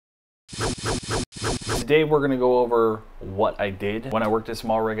Today we're going to go over what I did when I worked at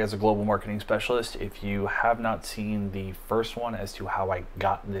SmallRig as a global marketing specialist. If you have not seen the first one as to how I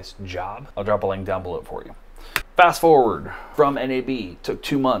got this job, I'll drop a link down below for you. Fast forward from NAB, took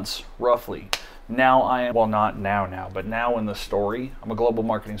 2 months roughly. Now I am, well, not now, but now in the story, I'm a global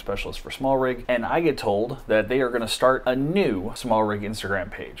marketing specialist for SmallRig, and I get told that they are going to start a new SmallRig Instagram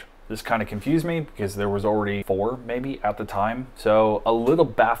page. This kind of confused me because there was already 4 maybe at the time. So a little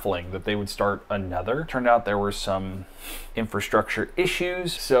baffling that they would start another. Turned out there were some infrastructure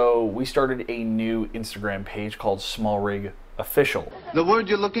issues. So we started a new Instagram page called SmallRig Official. The word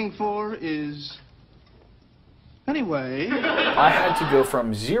you're looking for is... Anyway, I had to go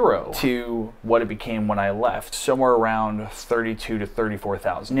from 0 to what it became when I left, somewhere around 32 to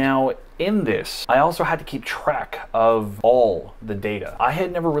 34,000. Now, in this, I also had to keep track of all the data. I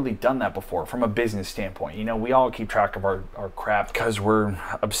had never really done that before from a business standpoint. You know, we all keep track of our crap because we're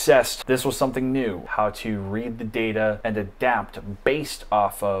obsessed. This was something new, how to read the data and adapt based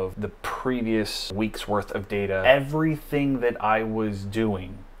off of the previous week's worth of data. Everything that I was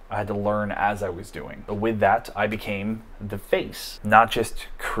doing, I had to learn as I was doing. With that, I became the face, not just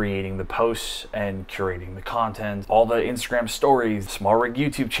creating the posts and curating the content, all the Instagram stories, SmallRig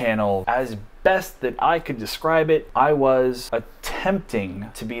YouTube channel. As best that I could describe it, I was attempting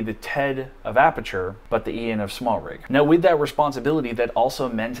to be the Ted of Aperture, but the Ian of SmallRig. Now, with that responsibility, that also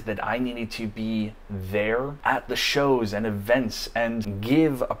meant that I needed to be there at the shows and events and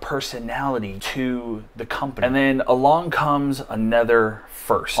give a personality to the company. And then along comes another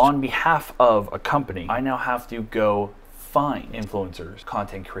first. On behalf of a company, I now have to go find influencers,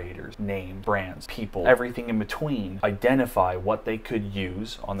 content creators, name brands, people, everything in between, identify what they could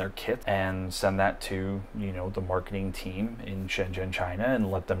use on their kit and send that to, you know, the marketing team in Shenzhen, China, and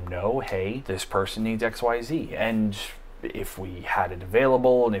let them know, hey, this person needs XYZ. And if we had it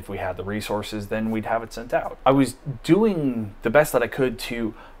available and if we had the resources, then we'd have it sent out. I was doing the best that I could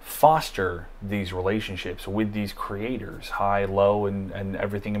to foster these relationships with these creators, high, low, and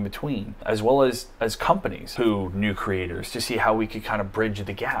everything in between, as well as companies who knew creators, to see how we could kind of bridge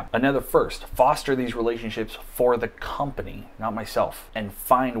the gap. Another first, foster these relationships for the company, not myself, and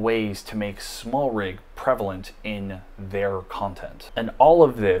find ways to make SmallRig prevalent in their content. And all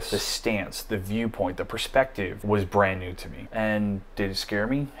of this, the stance, the viewpoint, the perspective, was brand new to me. And did it scare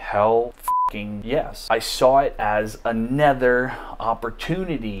me? Hell fucking yes. I saw it as another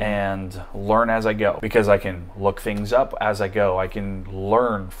opportunity and learn as I go, because I can look things up as I go. I can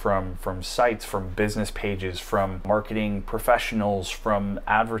learn from sites, from business pages, from marketing professionals, from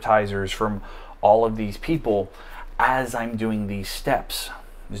advertisers, from all of these people as I'm doing these steps.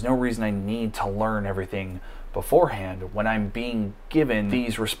 There's no reason I need to learn everything beforehand when I'm being given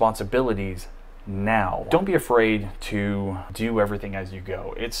these responsibilities now. Don't be afraid to do everything as you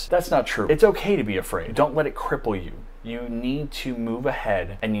go. That's not true. It's okay to be afraid. Don't let it cripple you. You need to move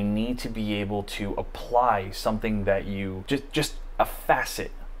ahead, and you need to be able to apply something that you, just a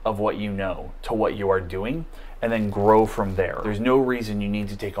facet of what you know to what you are doing, and then grow from there. There's no reason you need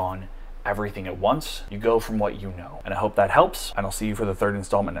to take on everything at once. You go from what you know. And I hope that helps, and I'll see you for the 3rd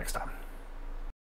installment next time.